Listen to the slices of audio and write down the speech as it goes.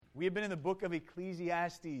We have been in the book of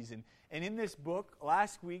Ecclesiastes, and in this book,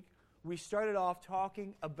 last week, we started off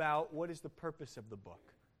talking about what is the purpose of the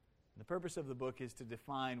book. The purpose of the book is to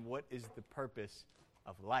define what is the purpose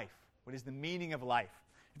of life. What is the meaning of life?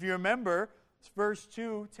 If you remember, verse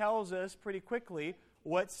 2 tells us pretty quickly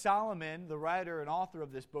what Solomon, the writer and author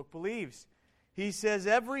of this book, believes. He says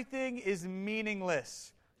everything is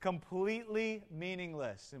meaningless. Completely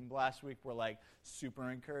meaningless. And last week we're like, super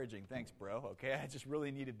encouraging. Thanks, bro. Okay, I just really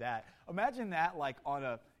needed that. Imagine that like on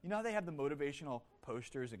a, you know how they have the motivational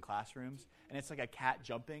posters in classrooms? And it's like a cat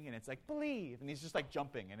jumping, and it's like, believe. And he's just like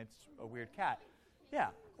jumping, and it's a weird cat. Yeah.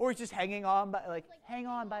 Or he's just hanging on by, like, hang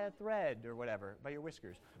on by a thread or whatever, by your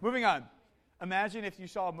whiskers. Moving on. Imagine if you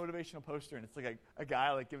saw a motivational poster, and it's like a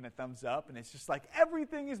guy like giving a thumbs up, and it's just like,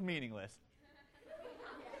 everything is meaningless.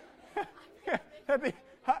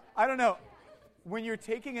 I don't know. When you're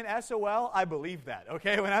taking an SOL, I believe that,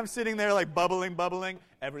 okay? When I'm sitting there like bubbling,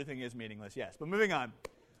 everything is meaningless, yes. But moving on.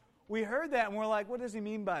 We heard that and we're like, what does he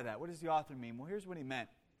mean by that? What does the author mean? Well, here's what he meant.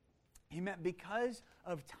 He meant because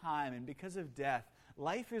of time and because of death,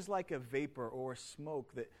 life is like a vapor or a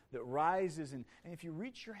smoke that rises. And if you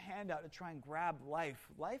reach your hand out to try and grab life,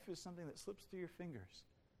 life is something that slips through your fingers.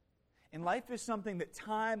 And life is something that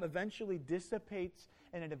time eventually dissipates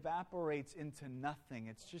and it evaporates into nothing.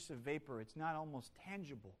 It's just a vapor. It's not almost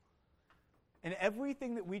tangible. And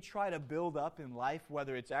everything that we try to build up in life,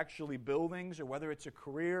 whether it's actually buildings or whether it's a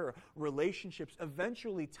career or relationships,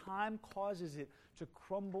 eventually time causes it to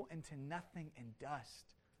crumble into nothing and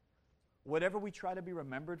dust. Whatever we try to be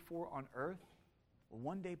remembered for on earth will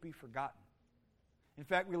one day be forgotten. In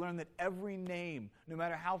fact, we learn that every name, no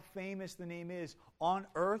matter how famous the name is, on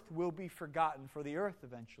earth will be forgotten, for the earth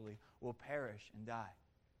eventually will perish and die.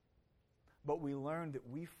 But we learn that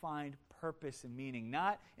we find purpose and meaning,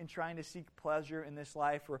 not in trying to seek pleasure in this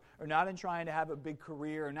life, or not in trying to have a big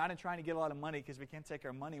career, or not in trying to get a lot of money because we can't take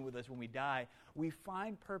our money with us when we die. We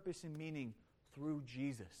find purpose and meaning through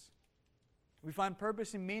Jesus. We find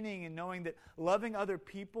purpose and meaning in knowing that loving other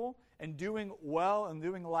people and doing well and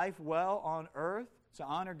doing life well on earth to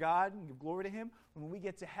honor God and give glory to Him, when we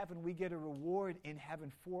get to heaven, we get a reward in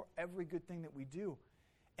heaven for every good thing that we do.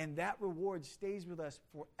 And that reward stays with us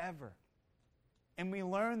forever. And we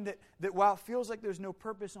learn that while it feels like there's no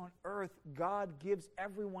purpose on earth, God gives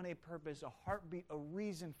everyone a purpose, a heartbeat, a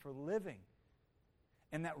reason for living.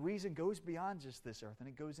 And that reason goes beyond just this earth, and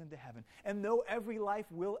it goes into heaven. And though every life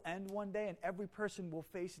will end one day, and every person will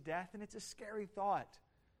face death, and it's a scary thought,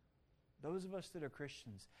 those of us that are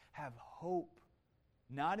Christians have hope,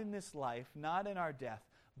 not in this life, not in our death,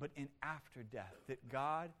 but in after death, that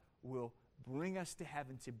God will bring us to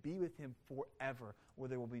heaven to be with Him forever, where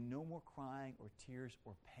there will be no more crying or tears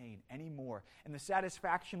or pain anymore. And the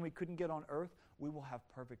satisfaction we couldn't get on earth, we will have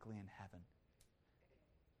perfectly in heaven.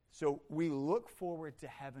 So we look forward to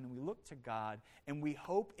heaven, and we look to God, and we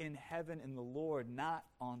hope in heaven in the Lord, not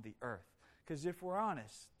on the earth. Because if we're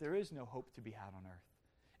honest, there is no hope to be had on earth.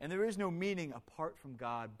 And there is no meaning apart from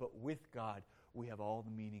God, but with God, we have all the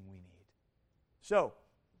meaning we need. So,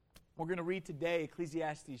 we're going to read today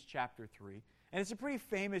Ecclesiastes chapter 3. And it's a pretty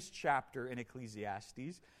famous chapter in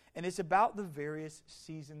Ecclesiastes. And it's about the various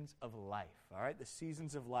seasons of life. All right, the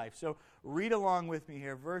seasons of life. So read along with me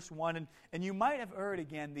here, verse 1. And you might have heard,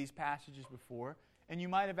 again, these passages before. And you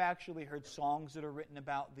might have actually heard songs that are written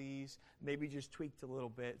about these. Maybe just tweaked a little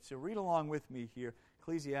bit. So read along with me here.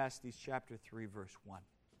 Ecclesiastes chapter 3, verse 1.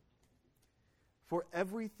 For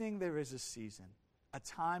everything there is a season, a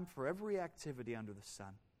time for every activity under the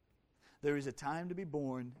sun. There is a time to be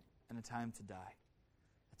born and a time to die,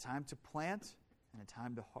 a time to plant and a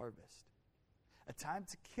time to harvest, a time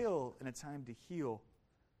to kill and a time to heal,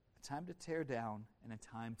 a time to tear down and a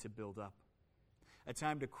time to build up, a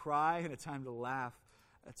time to cry and a time to laugh,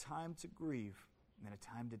 a time to grieve and a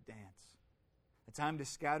time to dance, a time to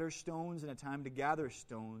scatter stones and a time to gather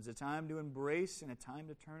stones, a time to embrace and a time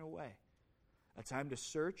to turn away, a time to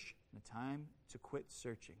search and a time to quit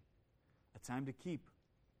searching, a time to keep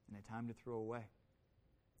and a time to throw away,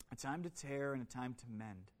 a time to tear and a time to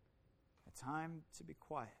mend, a time to be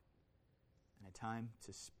quiet and a time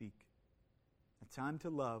to speak, a time to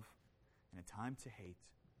love and a time to hate,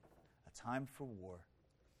 a time for war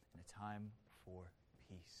and a time for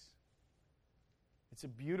peace. It's a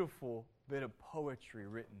beautiful bit of poetry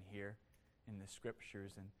written here in the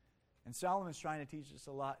Scriptures, and Solomon's trying to teach us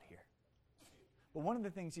a lot here. But one of the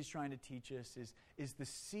things he's trying to teach us is the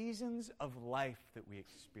seasons of life that we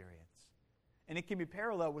experience. And it can be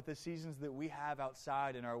parallel with the seasons that we have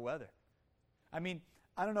outside in our weather. I mean,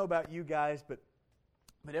 I don't know about you guys, but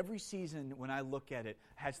every season when I look at it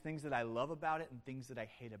has things that I love about it and things that I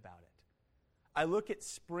hate about it. I look at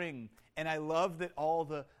spring, and I love that all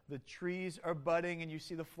the trees are budding, and you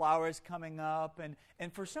see the flowers coming up.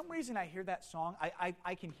 And for some reason, I hear that song.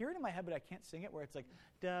 I can hear it in my head, but I can't sing it, where it's like,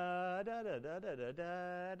 da da da da da da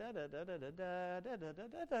da da da da da da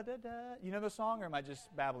da da da da. You know the song, or am I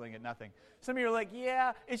just babbling at nothing? Some of you are like,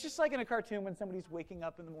 yeah, it's just like in a cartoon when somebody's waking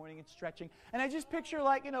up in the morning and stretching. And I just picture,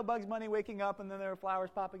 like, Bugs Bunny waking up, and then there are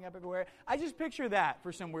flowers popping up everywhere. I just picture that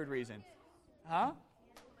for some weird reason. Huh?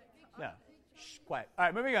 No. Shh, quiet. All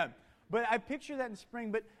right, moving on. But I picture that in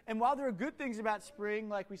spring. And while there are good things about spring,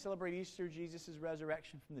 like we celebrate Easter, Jesus'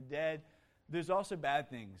 resurrection from the dead, there's also bad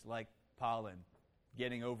things like pollen,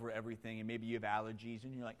 getting over everything, and maybe you have allergies,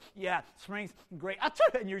 and you're like, yeah, spring's great,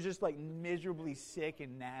 and you're just like miserably sick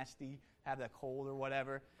and nasty, have that cold or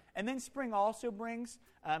whatever. And then spring also brings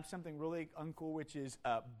something really uncool, which is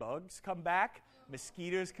bugs come back.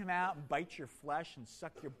 Mosquitoes come out and bite your flesh and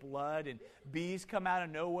suck your blood, and bees come out of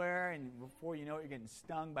nowhere, and before you know it, you're getting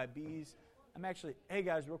stung by bees. Hey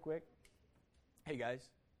guys, real quick. Hey guys,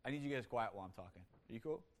 I need you guys quiet while I'm talking. Are you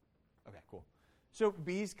cool? Okay, cool. So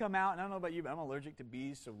bees come out, and I don't know about you, but I'm allergic to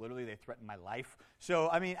bees, so literally they threaten my life. So,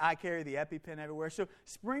 I carry the EpiPen everywhere. So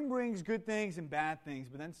spring brings good things and bad things,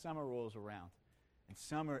 but then summer rolls around. In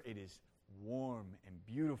summer, it is warm and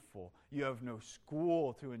beautiful. You have no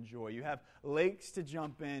school to enjoy. You have lakes to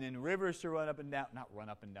jump in and rivers to run up and down. Not run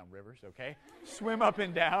up and down rivers, okay? Swim up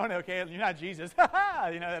and down, okay? You're not Jesus.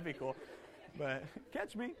 That'd be cool. But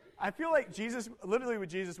catch me. I feel like Jesus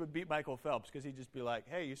would beat Michael Phelps, because he'd just be like,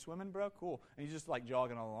 hey, you swimming, bro? Cool. And he's just like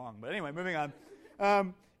jogging along. But anyway, moving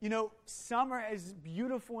on. Summer is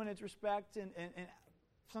beautiful in its respect, and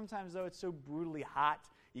sometimes, though, it's so brutally hot,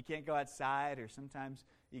 you can't go outside, or sometimes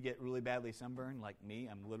you get really badly sunburned, like me.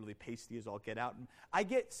 I'm literally pasty as all get out. And I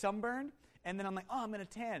get sunburned, and then I'm like, I'm going to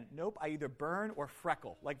tan. Nope, I either burn or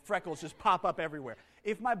freckle. Like, freckles just pop up everywhere.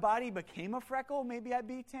 If my body became a freckle, maybe I'd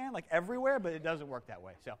be tan, like everywhere, but it doesn't work that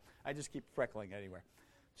way. So I just keep freckling anywhere.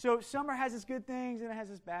 So summer has its good things, and it has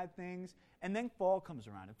its bad things. And then fall comes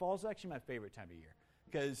around. And fall is actually my favorite time of year,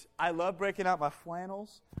 because I love breaking out my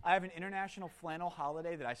flannels. I have an international flannel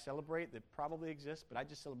holiday that I celebrate that probably exists, but I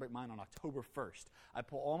just celebrate mine on October 1st. I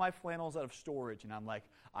pull all my flannels out of storage, and I'm like,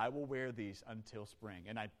 I will wear these until spring,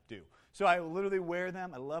 and I do. So I literally wear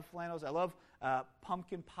them. I love flannels. I love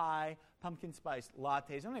pumpkin pie, pumpkin spice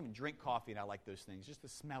lattes. I don't even drink coffee, and I like those things, just the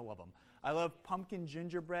smell of them. I love pumpkin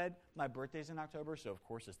gingerbread. My birthday's in October, so of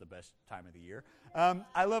course it's the best time of the year.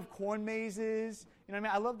 I love corn mazes. You know what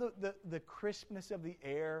I mean? I love the crispness of the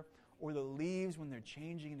air, or the leaves when they're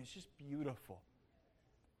changing, and it's just beautiful.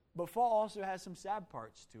 But fall also has some sad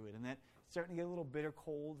parts to it, and that it's starting to get a little bitter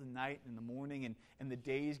cold at night and in the morning, and the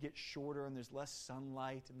days get shorter, and there's less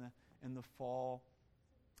sunlight in the fall.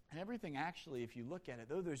 And everything, actually, if you look at it,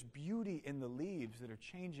 though there's beauty in the leaves that are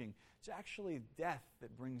changing, it's actually death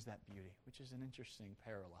that brings that beauty, which is an interesting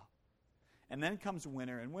parallel. And then comes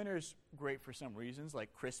winter, and winter's great for some reasons,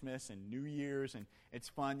 like Christmas and New Year's, and it's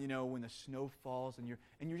fun, when the snow falls, and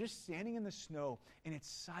you're just standing in the snow, and it's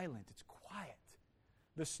silent, it's quiet.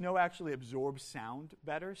 The snow actually absorbs sound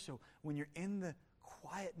better, so when you're in the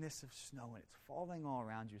quietness of snow and it's falling all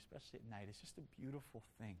around you, especially at night, it's just a beautiful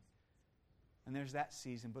thing. And there's that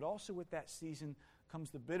season, but also with that season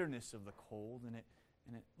comes the bitterness of the cold, and it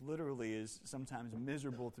literally is sometimes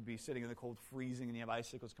miserable to be sitting in the cold, freezing, and you have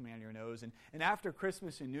icicles coming out of your nose. And after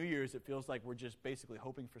Christmas and New Year's, it feels like we're just basically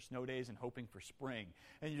hoping for snow days and hoping for spring.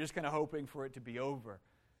 And you're just kind of hoping for it to be over.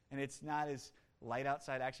 And it's not as light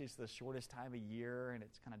outside. Actually, it's the shortest time of year, and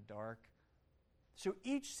it's kind of dark. So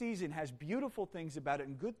each season has beautiful things about it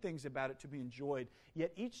and good things about it to be enjoyed.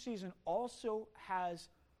 Yet each season also has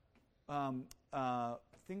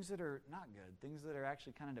things that are not good, things that are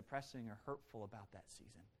actually kind of depressing or hurtful about that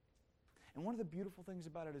season. And one of the beautiful things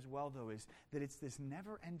about it as well, though, is that it's this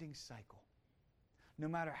never-ending cycle. No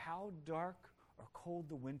matter how dark or cold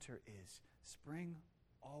the winter is, spring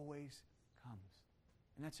always comes.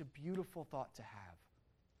 And that's a beautiful thought to have.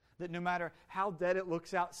 That no matter how dead it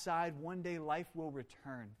looks outside, one day life will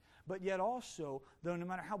return. But yet also, though, no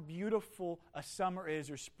matter how beautiful a summer is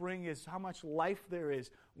or spring is, how much life there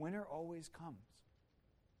is, winter always comes.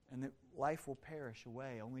 And that life will perish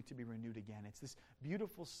away only to be renewed again. It's this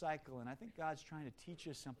beautiful cycle, and I think God's trying to teach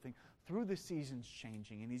us something through the seasons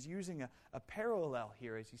changing. And He's using a parallel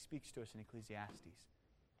here as He speaks to us in Ecclesiastes.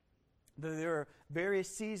 There are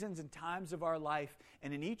various seasons and times of our life,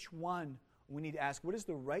 and in each one, we need to ask, what is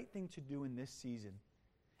the right thing to do in this season?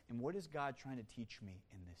 And what is God trying to teach me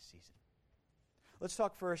in this season? Let's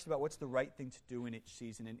talk first about what's the right thing to do in each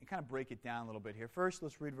season and kind of break it down a little bit here. First,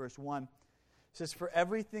 let's read verse 1. It says, "For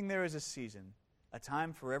everything there is a season, a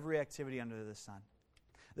time for every activity under the sun.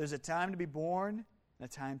 There's a time to be born and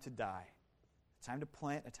a time to die. A time to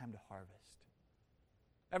plant, a time to harvest.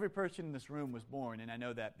 Every person in this room was born, and I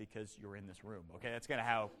know that because you're in this room, okay? That's kind of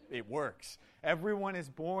how it works. Everyone is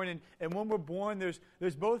born, and when we're born,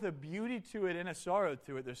 there's both a beauty to it and a sorrow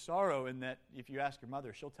to it. There's sorrow in that if you ask your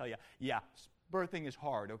mother, she'll tell you, yeah, birthing is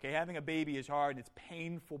hard, okay? Having a baby is hard, it's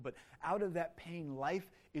painful, but out of that pain, life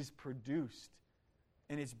is produced,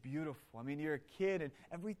 and it's beautiful. I mean, you're a kid, and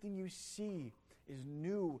everything you see is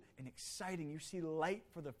new and exciting. You see light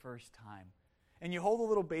for the first time. And you hold a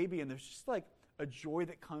little baby, and there's just like a joy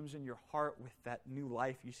that comes in your heart with that new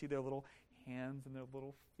life. You see their little hands and their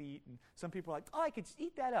little feet. And some people are like, oh, I could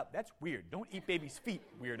eat that up. That's weird. Don't eat babies' feet,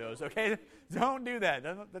 weirdos, okay? Don't do that.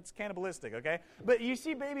 That's cannibalistic, okay? But you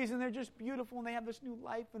see babies, and they're just beautiful, and they have this new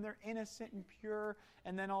life, and they're innocent and pure.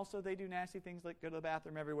 And then also they do nasty things like go to the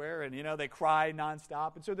bathroom everywhere, and, they cry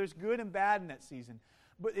nonstop. And so there's good and bad in that season.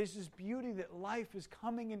 But there's this beauty that life is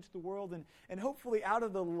coming into the world, and hopefully out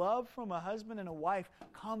of the love from a husband and a wife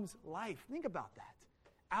comes life. Think about that.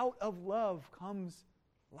 Out of love comes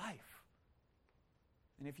life.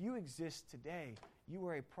 And if you exist today, you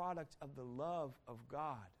are a product of the love of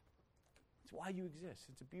God. That's why you exist.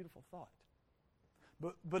 It's a beautiful thought.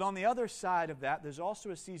 But on the other side of that, there's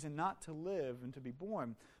also a season not to live and to be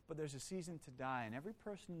born, but there's a season to die. And every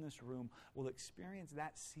person in this room will experience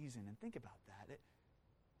that season. And think about that.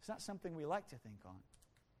 It's not something we like to think on.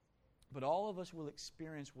 But all of us will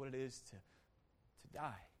experience what it is to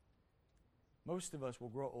die. Most of us will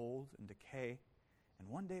grow old and decay and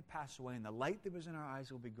one day pass away, and the light that was in our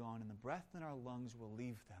eyes will be gone, and the breath in our lungs will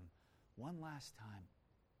leave them one last time.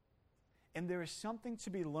 And there is something to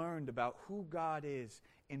be learned about who God is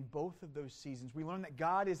in both of those seasons. We learn that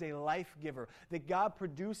God is a life giver, that God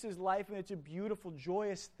produces life, and it's a beautiful,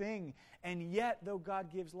 joyous thing. And yet, though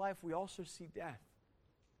God gives life, we also see death.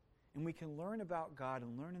 And we can learn about God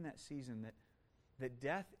and learn in that season that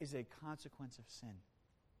death is a consequence of sin.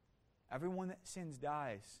 Everyone that sins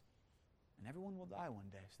dies, and everyone will die one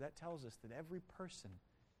day. So that tells us that every person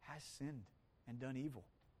has sinned and done evil.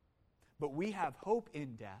 But we have hope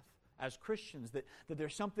in death as Christians, that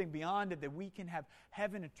there's something beyond it, that we can have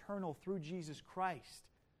heaven eternal through Jesus Christ.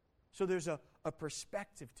 So there's a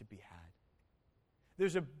perspective to be had.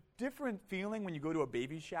 There's a different feeling when you go to a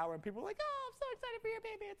baby shower and people are like, oh, I'm so excited for your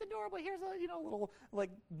baby. It's adorable. Here's a little like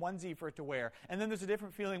onesie for it to wear. And then there's a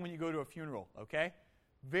different feeling when you go to a funeral, okay?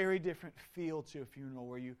 Very different feel to a funeral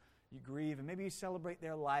where you grieve and maybe you celebrate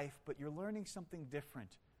their life, but you're learning something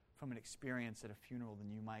different from an experience at a funeral than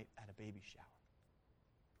you might at a baby shower.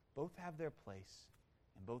 Both have their place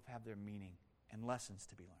and both have their meaning and lessons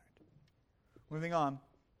to be learned. Moving on,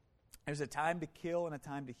 there's a time to kill and a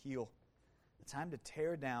time to heal. A time to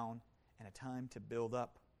tear down and a time to build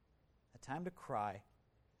up. A time to cry,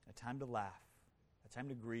 a time to laugh. A time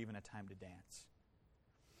to grieve and a time to dance.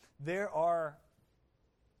 There are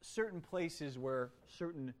certain places where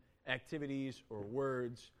certain activities or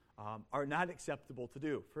words are not acceptable to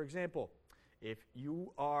do. For example, if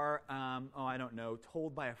you are,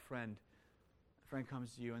 told by a friend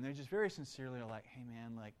comes to you and they're just very sincerely like, hey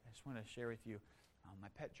man, I just want to share with you, my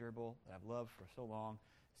pet gerbil that I've loved for so long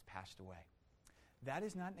has passed away. That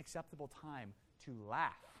is not an acceptable time to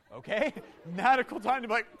laugh, okay? Not a cool time to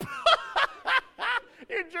be like,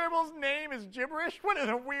 your gerbil's name is gibberish? What is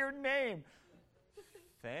a weird name?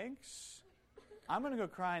 Thanks. I'm going to go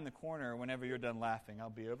cry in the corner whenever you're done laughing.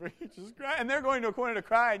 I'll be over here just cry. And they're going to a corner to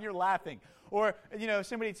cry and you're laughing. Or,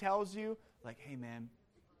 somebody tells you, like, hey, man,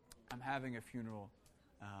 I'm having a funeral.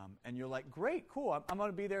 And you're like, great, cool, I'm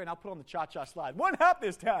going to be there and I'll put on the cha-cha slide. One hop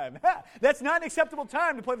this time. That's not an acceptable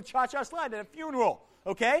time to play the cha-cha slide at a funeral,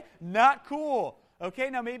 okay? Not cool, okay?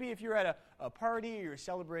 Now, maybe if you're at a party or you're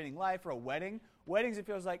celebrating life or a wedding, weddings, it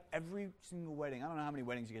feels like every single wedding, I don't know how many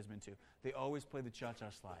weddings you guys have been to, they always play the cha-cha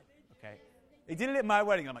slide, okay? They did it at my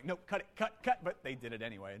wedding. I'm like, no, cut it, cut, but they did it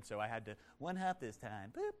anyway. And so I had to, one hop this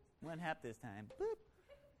time, boop, one hop this time, boop.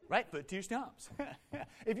 Right foot, two stomps.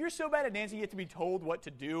 If you're so bad at dancing, you have to be told what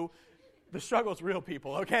to do. The struggle's real,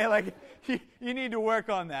 people, okay? You need to work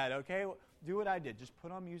on that, okay? Do what I did. Just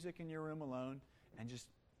put on music in your room alone and just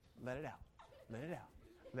let it out. Let it out.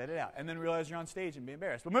 Let it out. And then realize you're on stage and be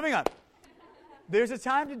embarrassed. But moving on. There's a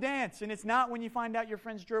time to dance, and it's not when you find out your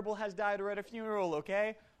friend's gerbil has died or at a funeral,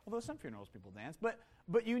 okay? Although some funerals people dance.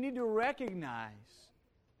 But you need to recognize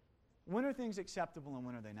when are things acceptable and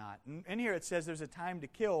when are they not? And here it says there's a time to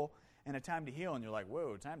kill and a time to heal. And you're like,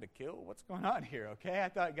 whoa, time to kill? What's going on here, okay? I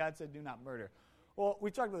thought God said do not murder. Well, we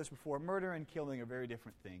talked about this before. Murder and killing are very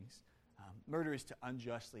different things. Murder is to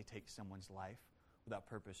unjustly take someone's life without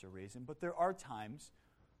purpose or reason. But there are times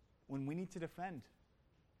when we need to defend.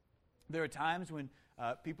 There are times when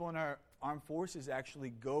people in our armed forces actually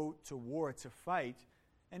go to war to fight.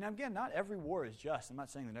 And again, not every war is just. I'm not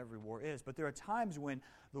saying that every war is. But there are times when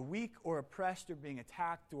the weak or oppressed are being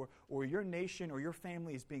attacked, or your nation or your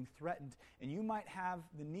family is being threatened, and you might have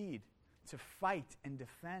the need to fight and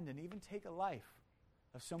defend and even take a life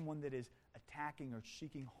of someone that is attacking or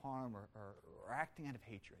seeking harm or acting out of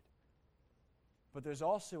hatred. But there's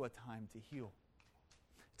also a time to heal,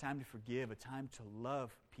 a time to forgive, a time to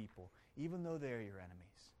love people, even though they're your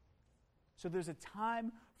enemies. So there's a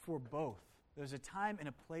time for both. There's a time and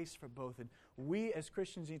a place for both. And we as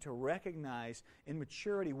Christians need to recognize in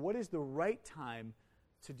maturity what is the right time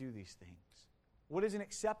to do these things. What is an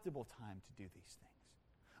acceptable time to do these things?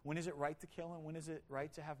 When is it right to kill, and when is it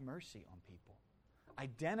right to have mercy on people?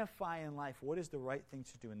 Identify in life what is the right thing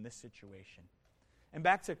to do in this situation. And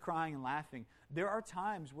back to crying and laughing, there are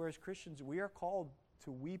times where as Christians we are called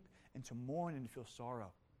to weep and to mourn and to feel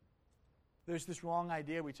sorrow. There's this wrong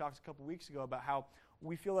idea we talked a couple weeks ago about how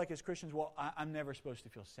we feel like as Christians, well, I'm never supposed to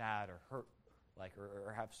feel sad or hurt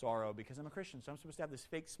or have sorrow because I'm a Christian, so I'm supposed to have this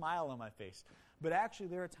fake smile on my face. But actually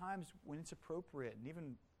there are times when it's appropriate and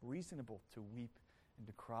even reasonable to weep and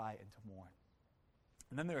to cry and to mourn.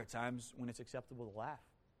 And then there are times when it's acceptable to laugh.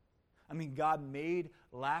 I mean, God made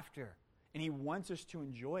laughter, and He wants us to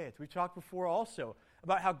enjoy it. We've talked before also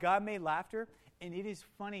about how God made laughter, and it is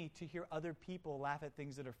funny to hear other people laugh at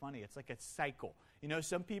things that are funny. It's like a cycle. You know,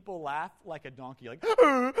 some people laugh like a donkey, like,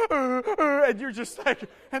 and you're just like,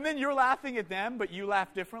 and then you're laughing at them, but you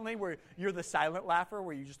laugh differently, where you're the silent laugher,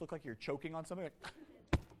 where you just look like you're choking on something, like,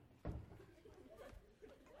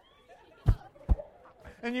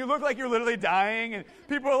 and you look like you're literally dying, and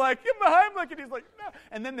people are like, get behind, look, and he's like, no.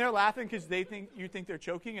 And then they're laughing because you think they're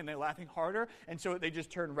choking, and they're laughing harder, and so they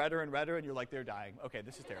just turn redder and redder, and you're like, they're dying. Okay,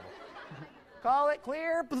 this is terrible. Call it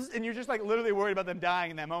clear, and you're just like literally worried about them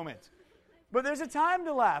dying in that moment. But there's a time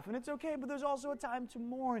to laugh, and it's okay, but there's also a time to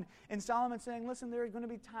mourn. And Solomon's saying, listen, there are going to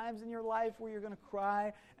be times in your life where you're going to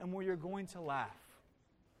cry and where you're going to laugh.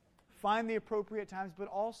 Find the appropriate times, but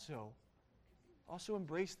also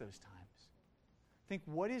embrace those times. Think,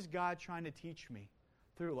 what is God trying to teach me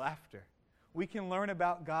through laughter? We can learn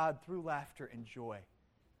about God through laughter and joy.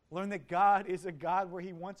 Learn that God is a God where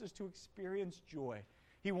He wants us to experience joy.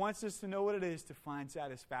 He wants us to know what it is to find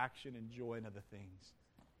satisfaction and joy in other things.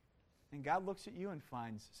 And God looks at you and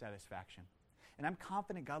finds satisfaction. And I'm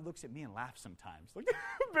confident God looks at me and laughs sometimes. Like,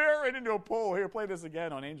 bear right into a pole. Here, play this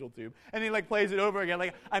again on AngelTube. And he plays it over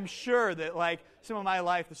again. I'm sure that some of my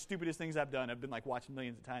life, the stupidest things I've done, I've been watched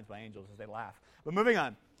millions of times by angels as they laugh. But moving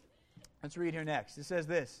on. Let's read here next. It says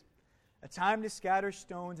this: a time to scatter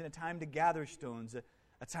stones and a time to gather stones,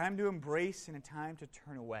 a time to embrace and a time to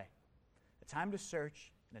turn away, a time to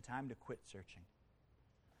search and a time to quit searching.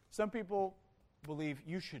 Some people believe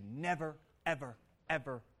you should never, ever,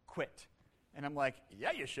 ever quit. And I'm like,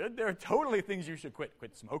 yeah, you should. There are totally things you should quit.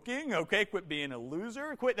 Quit smoking, okay? Quit being a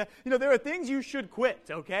loser. Quit. There are things you should quit,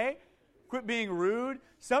 okay? Quit being rude.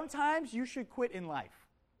 Sometimes you should quit in life.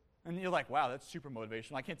 And you're like, wow, that's super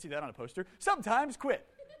motivational. I can't see that on a poster. Sometimes quit.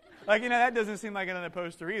 That doesn't seem like it on a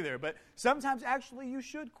poster either. But sometimes actually you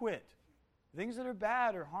should quit. Things that are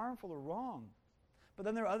bad or harmful or wrong. But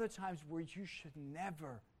then there are other times where you should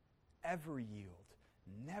never, ever yield.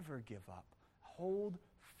 Never give up. Hold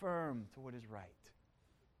firm to what is right.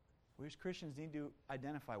 We as Christians need to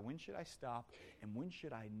identify, when should I stop and when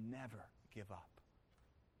should I never give up?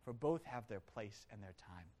 For both have their place and their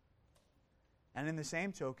time. And in the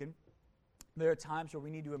same token, there are times where we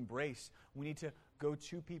need to embrace. We need to go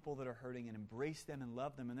to people that are hurting and embrace them and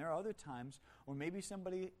love them. And there are other times where maybe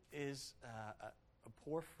somebody is a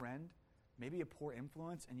poor friend, maybe a poor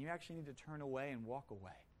influence, and you actually need to turn away and walk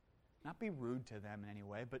away. Not be rude to them in any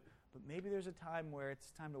way, but maybe there's a time where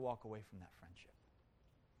it's time to walk away from that friendship.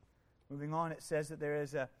 Moving on, it says that there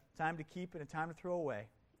is a time to keep and a time to throw away,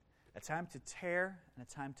 a time to tear and a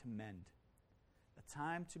time to mend, a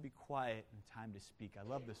time to be quiet and a time to speak. I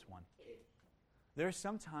love this one. There are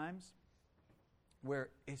some times where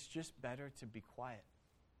it's just better to be quiet.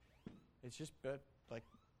 It's just like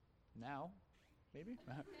now, maybe?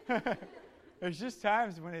 There's just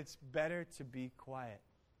times when it's better to be quiet.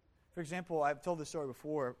 For example, I've told this story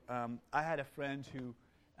before. I had a friend who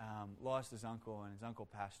lost his uncle, and his uncle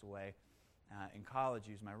passed away in college.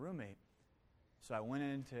 He was my roommate. So I went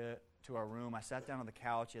into our room. I sat down on the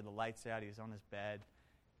couch. He had the lights out. He was on his bed.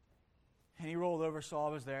 And he rolled over, saw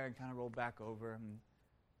I was there, and kind of rolled back over. And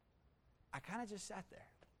I kind of just sat there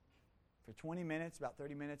for 20 minutes, about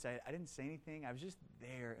 30 minutes. I didn't say anything. I was just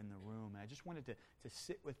there in the room. And I just wanted to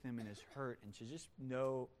sit with him in his hurt and to just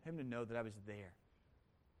know him to know that I was there.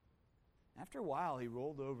 After a while, he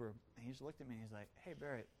rolled over and he just looked at me and he's like, "Hey,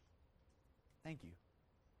 Barrett, thank you."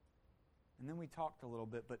 And then we talked a little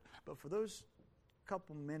bit, but for those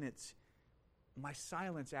couple minutes, my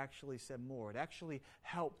silence actually said more. It actually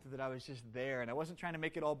helped that I was just there, and I wasn't trying to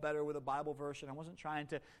make it all better with a Bible verse, and I wasn't trying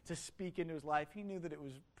to speak into his life. He knew that it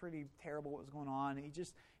was pretty terrible what was going on, and he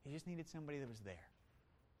just needed somebody that was there.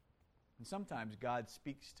 And sometimes God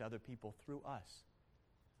speaks to other people through us.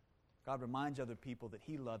 God reminds other people that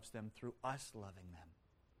He loves them through us loving them.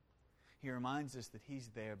 He reminds us that He's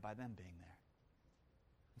there by them being there.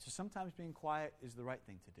 And so sometimes being quiet is the right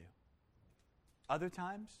thing to do. Other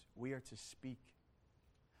times, we are to speak.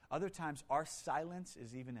 Other times, our silence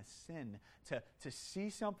is even a sin. To see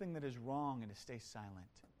something that is wrong and to stay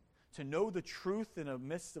silent. To know the truth in the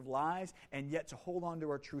midst of lies and yet to hold on to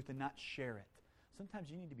our truth and not share it. Sometimes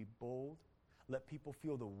you need to be bold. Let people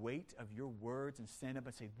feel the weight of your words and stand up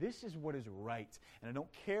and say, "This is what is right. And I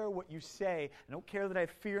don't care what you say. I don't care that I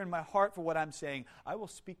have fear in my heart for what I'm saying. I will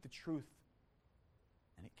speak the truth."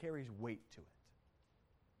 And it carries weight to it.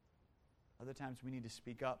 Other times we need to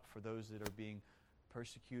speak up for those that are being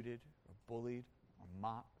persecuted or bullied or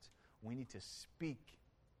mocked. We need to speak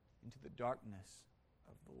into the darkness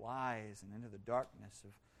of the lies and into the darkness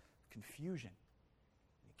of confusion.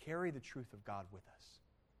 We carry the truth of God with us.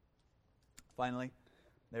 Finally,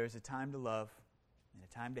 there is a time to love and a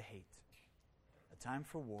time to hate, a time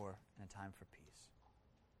for war and a time for peace.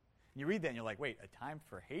 And you read that and you're like, wait, a time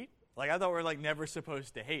for hate? Like, I thought we were like never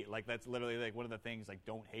supposed to hate. Like, that's literally like one of the things, like,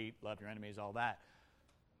 don't hate, love your enemies, all that.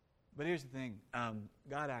 But here's the thing.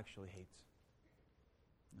 God actually hates.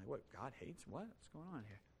 I'm like, what? God hates? What? What's going on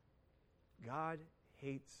here? God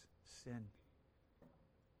hates sin.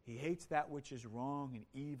 He hates that which is wrong and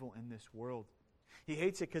evil in this world. He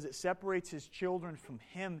hates it because it separates His children from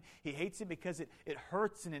Him. He hates it because it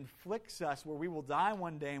hurts and inflicts us where we will die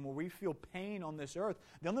one day and where we feel pain on this earth.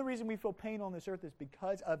 The only reason we feel pain on this earth is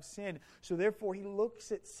because of sin. So therefore, He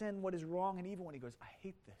looks at sin, what is wrong and evil, and He goes, "I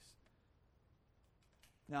hate this."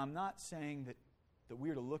 Now, I'm not saying that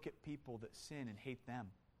we are to look at people that sin and hate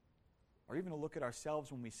them, or even to look at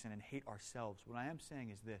ourselves when we sin and hate ourselves. What I am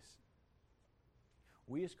saying is this.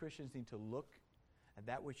 We as Christians need to look at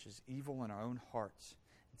that which is evil in our own hearts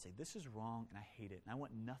and say, "This is wrong and I hate it and I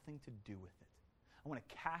want nothing to do with it. I want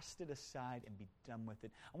to cast it aside and be done with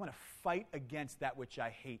it. I want to fight against that which I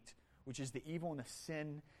hate, which is the evil and the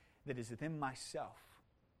sin that is within myself,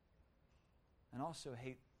 and also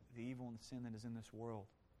hate the evil and the sin that is in this world."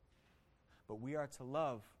 But we are to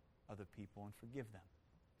love other people and forgive them,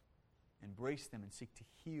 embrace them, and seek to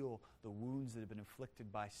heal the wounds that have been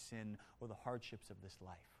inflicted by sin or the hardships of this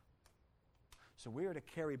life. So we are to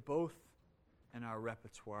carry both in our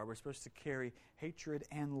repertoire. We're supposed to carry hatred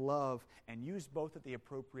and love and use both at the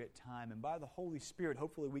appropriate time. And by the Holy Spirit,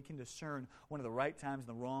 hopefully we can discern one of the right times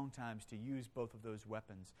and the wrong times to use both of those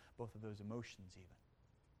weapons, both of those emotions even.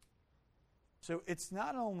 So it's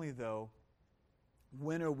not only, though,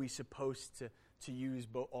 when are we supposed to use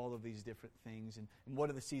all of these different things, and what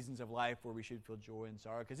are the seasons of life where we should feel joy and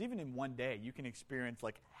sorrow? Because even in one day, you can experience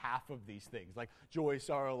like half of these things, like joy,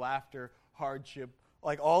 sorrow, laughter, hardship,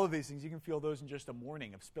 like all of these things. You can feel those in just a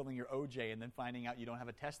morning of spilling your OJ and then finding out you don't have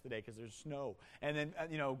a test today because there's snow, and then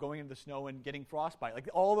going into the snow and getting frostbite. Like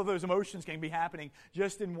all of those emotions can be happening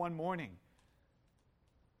just in one morning.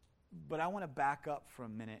 But I want to back up for a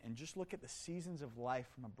minute and just look at the seasons of life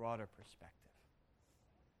from a broader perspective.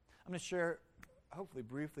 I'm going to share, hopefully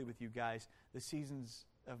briefly with you guys, the seasons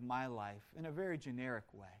of my life in a very generic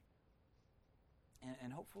way.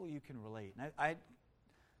 And hopefully you can relate. And I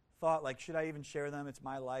thought, like, should I even share them? It's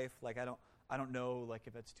my life. Like, I don't know, like,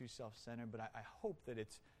 if it's too self-centered, but I hope that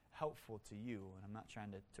it's helpful to you, and I'm not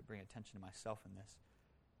trying to bring attention to myself in this.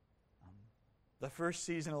 The first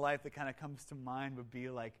season of life that kind of comes to mind would be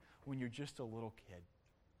like when you're just a little kid.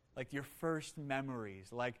 Like your first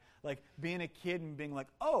memories, like being a kid and being like,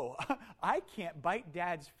 "Oh, I can't bite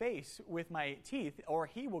Dad's face with my teeth, or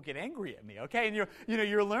he will get angry at me." Okay, and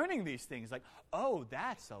you're learning these things. Like, "Oh,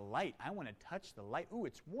 that's a light. I want to touch the light. Ooh,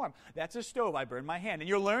 it's warm. That's a stove. I burned my hand." And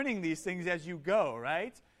you're learning these things as you go,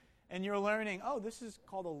 right? And you're learning, "Oh, this is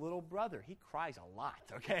called a little brother. He cries a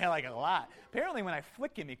lot." Okay, like a lot. Apparently, when I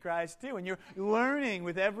flick him, he cries too. And you're learning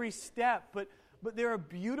with every step, But there are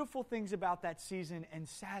beautiful things about that season and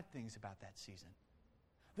sad things about that season.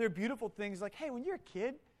 There are beautiful things like, hey, when you're a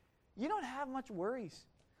kid, you don't have much worries.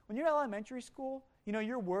 When you're in elementary school,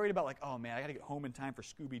 you're worried about like, "Oh man, I got to get home in time for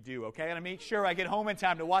Scooby-Doo, okay? I got to make sure I get home in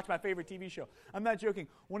time to watch my favorite TV show." I'm not joking.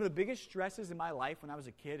 One of the biggest stresses in my life when I was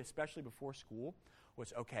a kid, especially before school,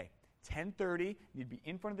 was, okay, 10:30, you'd be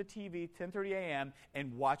in front of the TV, 10:30 a.m.,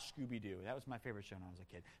 and watch Scooby-Doo. That was my favorite show when I was a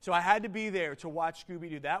kid. So I had to be there to watch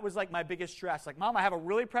Scooby-Doo. That was like my biggest stress. Like, Mom, I have a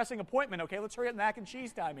really pressing appointment, okay? Let's hurry up, mac and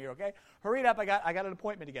cheese time here, okay? Hurry it up, I got an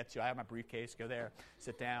appointment to get to. I have my briefcase, go there,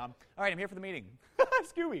 sit down. All right, I'm here for the meeting.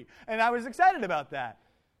 Scooby. And I was excited about that.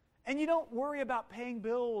 And you don't worry about paying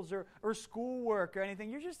bills or schoolwork or anything.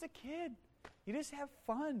 You're just a kid. You just have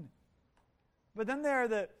fun. But then there are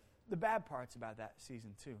the bad parts about that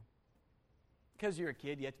season, too. Because you're a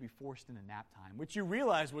kid, you have to be forced into nap time, which you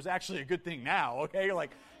realize was actually a good thing now, okay? You're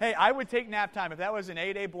like, hey, I would take nap time. If that was an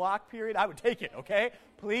 8-day block period, I would take it, okay?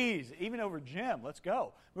 Please, even over gym, let's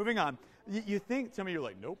go. Moving on. You think, some of you are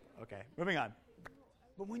like, nope, okay, moving on.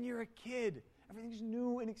 But when you're a kid, everything's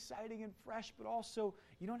new and exciting and fresh, but also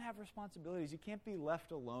you don't have responsibilities. You can't be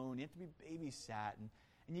left alone. You have to be babysat,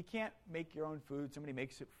 and you can't make your own food. Somebody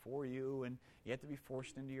makes it for you, and you have to be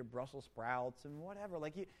forced into your Brussels sprouts and whatever.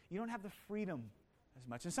 Like, you don't have the freedom as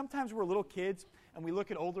much. And sometimes we're little kids, and we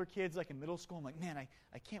look at older kids like in middle school. I'm like, man,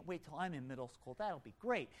 I can't wait till I'm in middle school. That'll be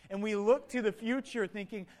great. And we look to the future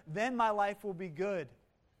thinking, then my life will be good.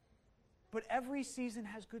 But every season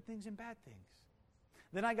has good things and bad things.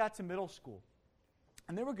 Then I got to middle school,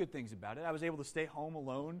 and there were good things about it. I was able to stay home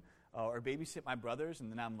alone or babysit my brothers,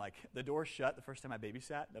 and then I'm like, the door shut the first time I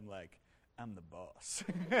babysat, and I'm like, I'm the boss.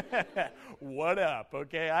 What up,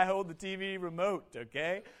 okay? I hold the TV remote,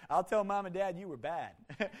 okay? I'll tell Mom and Dad you were bad.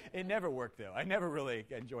 It never worked, though. I never really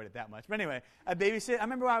enjoyed it that much. But anyway, I babysit. I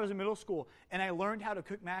remember when I was in middle school, and I learned how to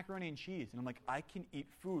cook macaroni and cheese. And I'm like, I can eat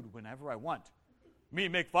food whenever I want. Me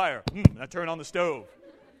make fire. And I turn on the stove.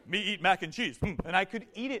 Me eat mac and cheese. And I could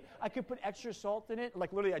eat it. I could put extra salt in it.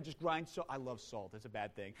 Like, literally, I just grind salt. I love salt. It's a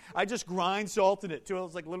bad thing. I just grind salt in it till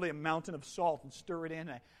it's like literally a mountain of salt and stir it in.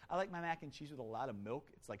 And I like my mac and cheese with a lot of milk.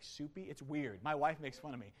 It's like soupy. It's weird. My wife makes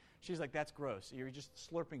fun of me. She's like, that's gross. You're just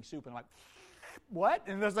slurping soup. And I'm like, what?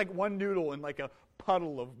 And there's like one noodle and like a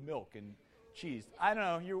puddle of milk and cheese. I don't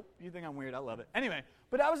know. You think I'm weird. I love it. Anyway,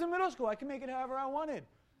 but I was in middle school. I could make it however I wanted.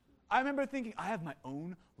 I remember thinking, I have my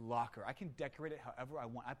own locker. I can decorate it however I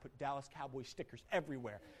want. I put Dallas Cowboys stickers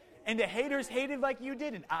everywhere. And the haters hated like you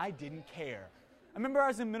did, and I didn't care. I remember I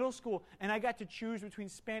was in middle school, and I got to choose between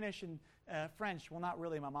Spanish and French. Well, not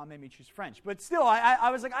really. My mom made me choose French. But still, I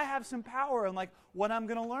was like, I have some power in like what I'm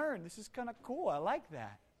going to learn. This is kind of cool. I like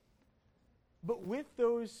that. But with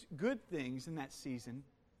those good things in that season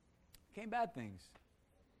came bad things.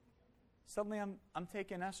 Suddenly I'm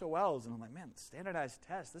taking SOLs, and I'm like, man, standardized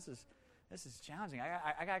tests, this is challenging.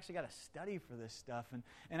 I actually got to study for this stuff.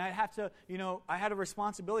 And I have to, I had a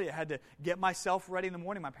responsibility. I had to get myself ready in the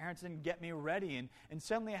morning. My parents didn't get me ready. And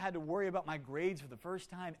suddenly I had to worry about my grades for the first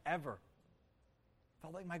time ever.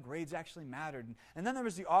 Felt like my grades actually mattered. And then there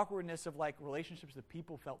was the awkwardness of like relationships that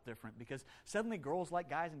people felt different because suddenly girls like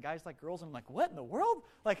guys and guys like girls. And I'm like, what in the world?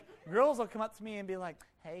 Like girls will come up to me and be like,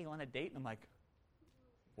 hey, you want a date? And I'm like,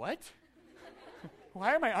 what?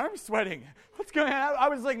 Why are my arms sweating? What's going on? I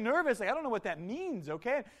was like nervous. Like, I don't know what that means,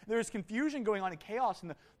 okay? There was confusion going on and chaos.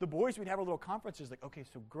 And the boys, we'd have our little conferences like, okay,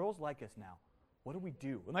 so girls like us now. What do we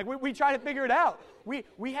do? And like we try to figure it out.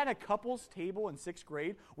 We had a couples table in 6th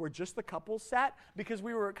grade where just the couples sat because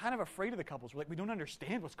we were kind of afraid of the couples. We're like, we don't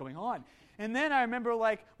understand what's going on. And then I remember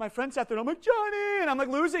like my friend sat there and I'm like, Johnny! And I'm like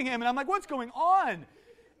losing him. And I'm like, what's going on?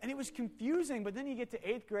 And it was confusing, but then you get to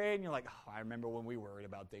 8th grade and you're like, oh, I remember when we worried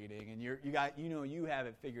about dating, and you have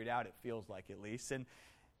it figured out, it feels like at least. And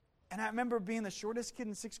I remember being the shortest kid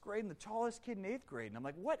in 6th grade and the tallest kid in 8th grade. And I'm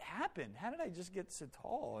like, what happened? How did I just get so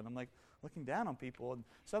tall? And I'm like looking down on people, and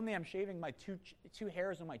suddenly I'm shaving my two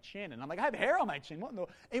hairs on my chin. And I'm like, I have hair on my chin. What in the?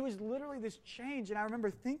 It was literally this change. And I remember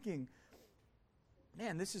thinking,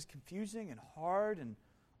 man, this is confusing and hard and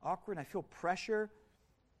awkward. And I feel pressure.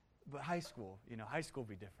 But high school will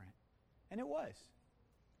be different. And it was.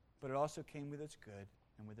 But it also came with its good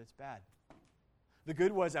and with its bad. The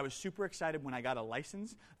good was I was super excited when I got a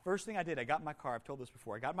license. First thing I did, I got in my car. I've told this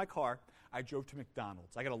before. I got in my car. I drove to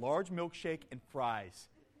McDonald's. I got a large milkshake and fries.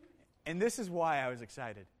 And this is why I was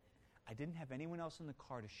excited. I didn't have anyone else in the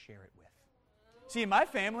car to share it with. See, in my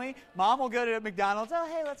family, Mom will go to McDonald's. Oh,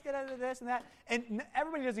 hey, let's get out of this and that. And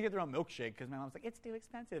everybody doesn't get their own milkshake because my mom's like, it's too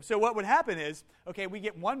expensive. So what would happen is, okay, we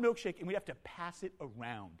get one milkshake and we'd have to pass it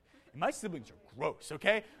around. And my siblings are gross,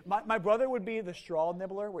 okay? My brother would be the straw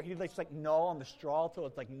nibbler where he'd just like gnaw on the straw till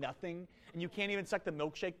it's like nothing. And you can't even suck the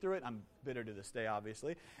milkshake through it. I'm bitter to this day,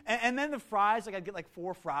 obviously. And then the fries, like I'd get like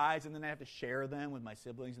 4 fries and then I have to share them with my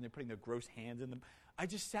siblings and they're putting their gross hands in them. I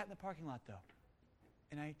just sat in the parking lot though.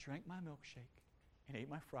 And I drank my milkshake. and ate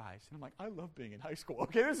my fries. And I'm like, I love being in high school.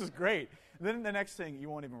 Okay, this is great. And then the next thing, you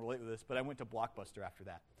won't even relate to this, but I went to Blockbuster after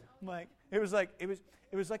that. I'm like, it was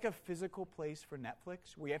like a physical place for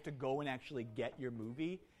Netflix where you have to go and actually get your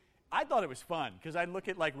movie. I thought it was fun because I'd look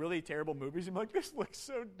at like really terrible movies and be like, this looks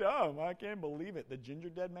so dumb. I can't believe it. The Ginger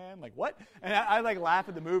Dead Man, like what? And I like laugh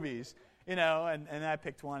at the movies, and I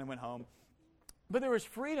picked one and went home. But there was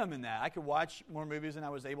freedom in that. I could watch more movies than I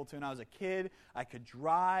was able to when I was a kid. I could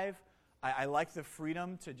drive. I liked the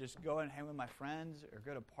freedom to just go and hang with my friends or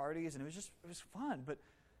go to parties, and it was fun. But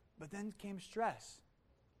then came stress.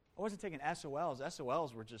 I wasn't taking SOLs.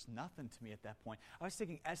 SOLs were just nothing to me at that point. I was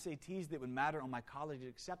taking SATs that would matter on my college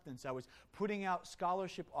acceptance. I was putting out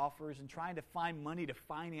scholarship offers and trying to find money to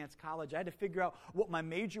finance college. I had to figure out what my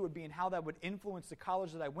major would be and how that would influence the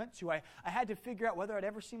college that I went to. I had to figure out whether I'd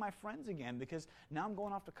ever see my friends again because now I'm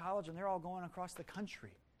going off to college and they're all going across the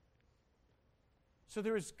country. So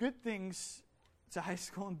there was good things to high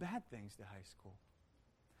school and bad things to high school.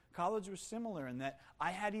 College was similar in that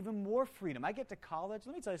I had even more freedom. I get to college.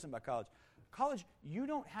 Let me tell you something about college. College, you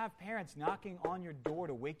don't have parents knocking on your door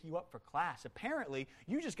to wake you up for class. Apparently,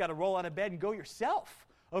 you just got to roll out of bed and go yourself.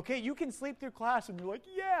 Okay, you can sleep through class and you're like,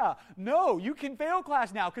 yeah. No, you can fail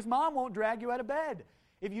class now because mom won't drag you out of bed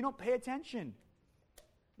if you don't pay attention.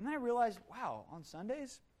 And then I realized, wow, on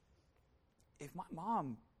Sundays, if my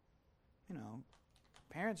mom,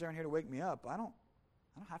 parents aren't here to wake me up, I don't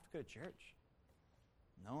have to go to church.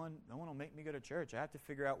 No one will make me go to church. I have to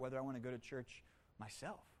figure out whether I want to go to church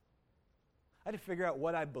myself. I had to figure out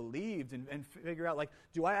what I believed and figure out,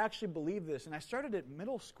 do I actually believe this? And I started at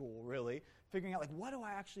middle school, really, figuring out, what do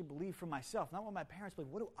I actually believe for myself? Not what my parents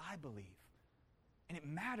believe. What do I believe? And it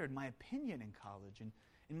mattered, my opinion in college and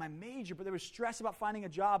in my major, but there was stress about finding a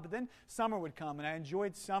job. But then summer would come, and I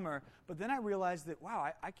enjoyed summer. But then I realized that,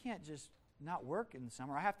 wow, I can't just not work in the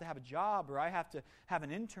summer. I have to have a job or I have to have an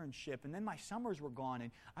internship. And then my summers were gone. And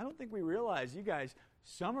I don't think we realize, you guys,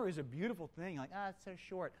 summer is a beautiful thing. It's so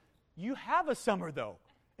short. You have a summer, though.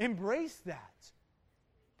 Embrace that.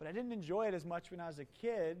 But I didn't enjoy it as much when I was a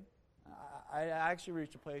kid. I actually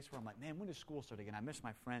reached a place where I'm like, man, when does school start again? I miss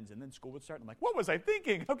my friends. And then school would start. And I'm like, what was I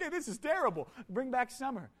thinking? Okay, this is terrible. Bring back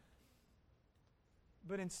summer.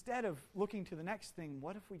 But instead of looking to the next thing,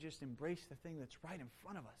 what if we just embrace the thing that's right in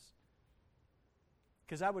front of us?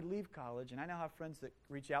 Because I would leave college, and I now have friends that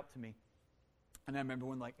reach out to me. And I remember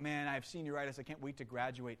when, man, I have senioritis, I can't wait to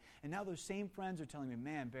graduate. And now those same friends are telling me,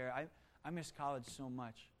 man, Bear, I miss college so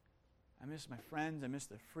much. I miss my friends, I miss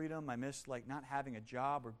the freedom, I miss, not having a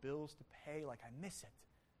job or bills to pay. I miss it.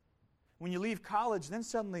 When you leave college, then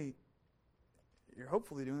suddenly you're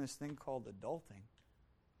hopefully doing this thing called adulting,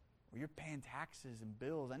 where you're paying taxes and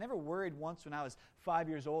bills. I never worried once when I was 5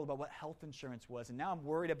 years old about what health insurance was, and now I'm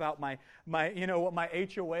worried about my what my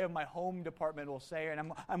HOA of my home department will say,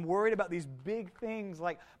 and I'm worried about these big things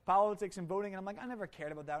like politics and voting, and I'm like, I never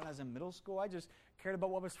cared about that when I was in middle school. I just cared about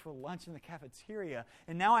what was for lunch in the cafeteria,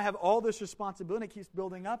 and now I have all this responsibility. It keeps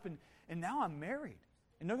building up, and now I'm married.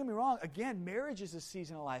 And don't get me wrong, again, marriage is a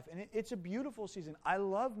season of life, and it's a beautiful season. I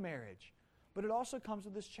love marriage, but it also comes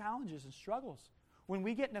with its challenges and struggles. When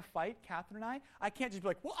we get in a fight, Catherine and I can't just be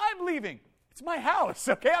like, well, I'm leaving. It's my house,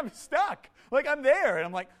 okay? I'm stuck. I'm there. And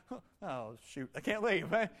I'm like, oh, shoot, I can't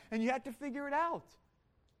leave. And you have to figure it out.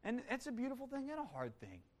 And it's a beautiful thing and a hard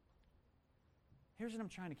thing. Here's what I'm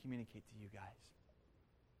trying to communicate to you guys.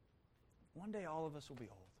 One day all of us will be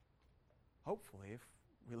old. Hopefully, if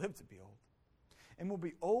we live to be old. And we'll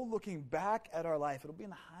be old looking back at our life. It'll be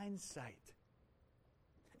in the hindsight.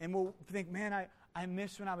 And we'll think, man, I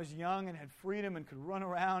miss when I was young and had freedom and could run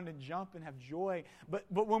around and jump and have joy. But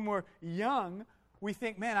when we're young, we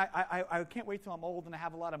think, man, I can't wait till I'm old and I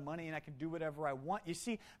have a lot of money and I can do whatever I want. You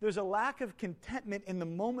see, there's a lack of contentment in the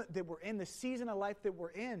moment that we're in, the season of life that we're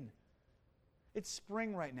in. It's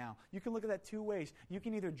spring right now. You can look at that two ways. You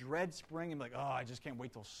can either dread spring and be like, oh, I just can't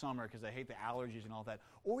wait till summer because I hate the allergies and all that.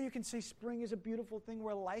 Or you can say spring is a beautiful thing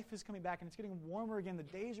where life is coming back and it's getting warmer again. The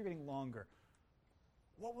days are getting longer.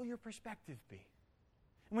 What will your perspective be?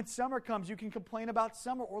 And when summer comes, you can complain about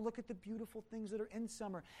summer or look at the beautiful things that are in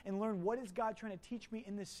summer and learn what is God trying to teach me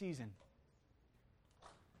in this season.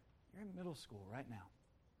 You're in middle school right now.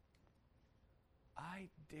 I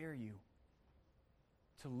dare you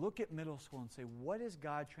to look at middle school and say, what is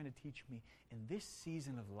God trying to teach me in this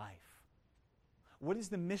season of life? What is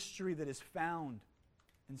the mystery that is found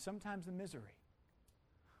and sometimes the misery?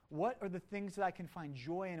 What are the things that I can find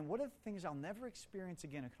joy in, and what are the things I'll never experience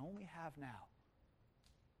again and can only have now?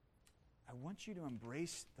 I want you to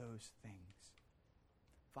embrace those things.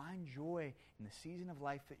 Find joy in the season of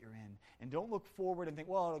life that you're in. And don't look forward and think,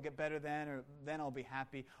 well, it'll get better then, or then I'll be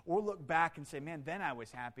happy. Or look back and say, man, then I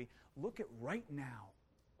was happy. Look at right now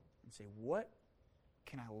and say, what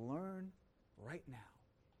can I learn right now?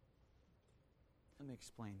 Let me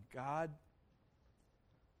explain. God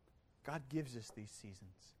gives us these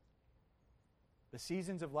seasons. The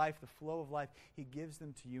seasons of life, the flow of life, He gives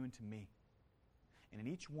them to you and to me. And in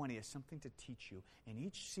each one, He has something to teach you. In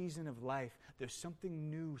each season of life, there's something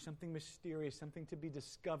new, something mysterious, something to be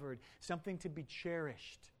discovered, something to be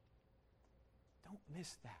cherished. Don't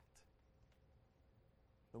miss that.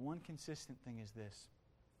 The one consistent thing is this.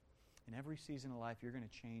 In every season of life, you're going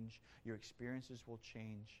to change. Your experiences will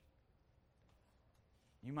change.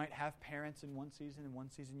 You might have parents in one season. In one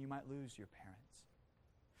season, you might lose your parents.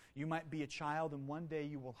 You might be a child, and one day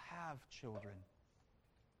you will have children.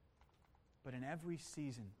 But in every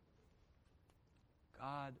season,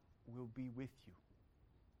 God will be with you.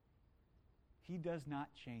 He does not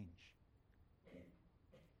change.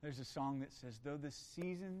 There's a song that says, though the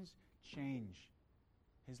seasons change,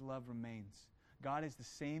 His love remains. God is the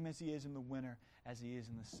same as He is in the winter as He is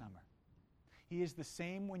in the summer. He is the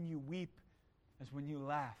same when you weep as when you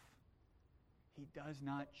laugh. He does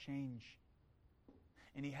not change.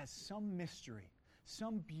 And He has some mystery,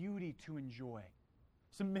 some beauty to enjoy.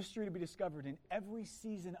 Some mystery to be discovered in every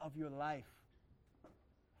season of your life.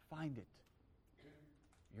 Find it.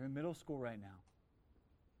 You're in middle school right now.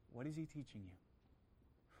 What is He teaching you?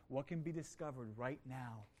 What can be discovered right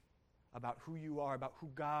now about who you are, about who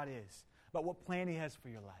God is, about what plan He has for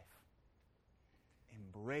your life?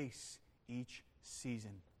 Embrace each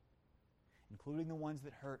season, including the ones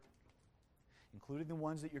that hurt, including the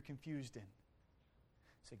ones that you're confused in.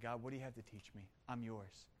 Say, God, what do you have to teach me? I'm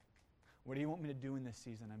yours. What do you want me to do in this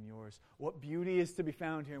season? I'm yours. What beauty is to be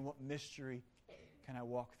found here, and what mystery can I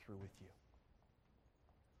walk through with you?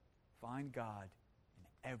 Find God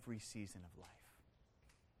in every season of life.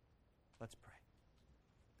 Let's pray.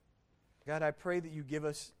 God, I pray that you give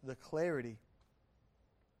us the clarity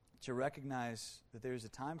to recognize that there is a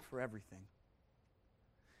time for everything,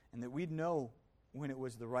 and that we'd know when it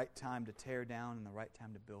was the right time to tear down and the right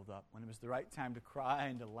time to build up, when it was the right time to cry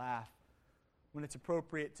and to laugh, when it's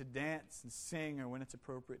appropriate to dance and sing, or when it's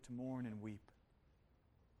appropriate to mourn and weep.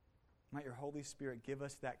 Might your Holy Spirit give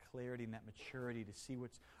us that clarity and that maturity to see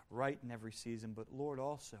what's right in every season. But Lord,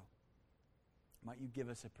 also, might you give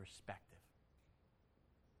us a perspective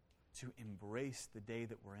to embrace the day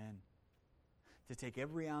that we're in, to take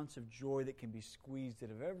every ounce of joy that can be squeezed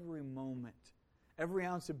out of every moment, every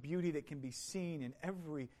ounce of beauty that can be seen in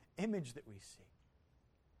every image that we see.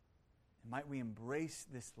 And might we embrace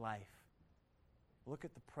this life. Look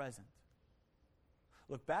at the present.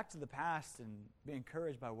 Look back to the past and be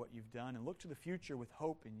encouraged by what you've done, and look to the future with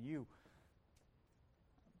hope in you.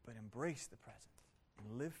 But embrace the present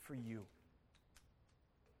and live for you.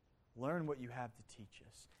 Learn what you have to teach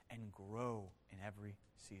us and grow in every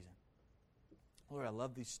season. Lord, I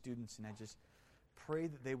love these students, and I just pray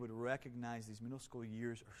that they would recognize these middle school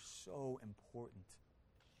years are so important.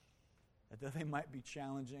 That though they might be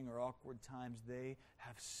challenging or awkward times, they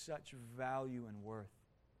have such value and worth.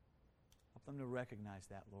 Help them to recognize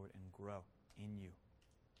that, Lord, and grow in you.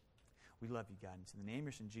 We love you, God. And in the name of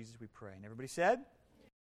your Son, Jesus, we pray. And everybody said?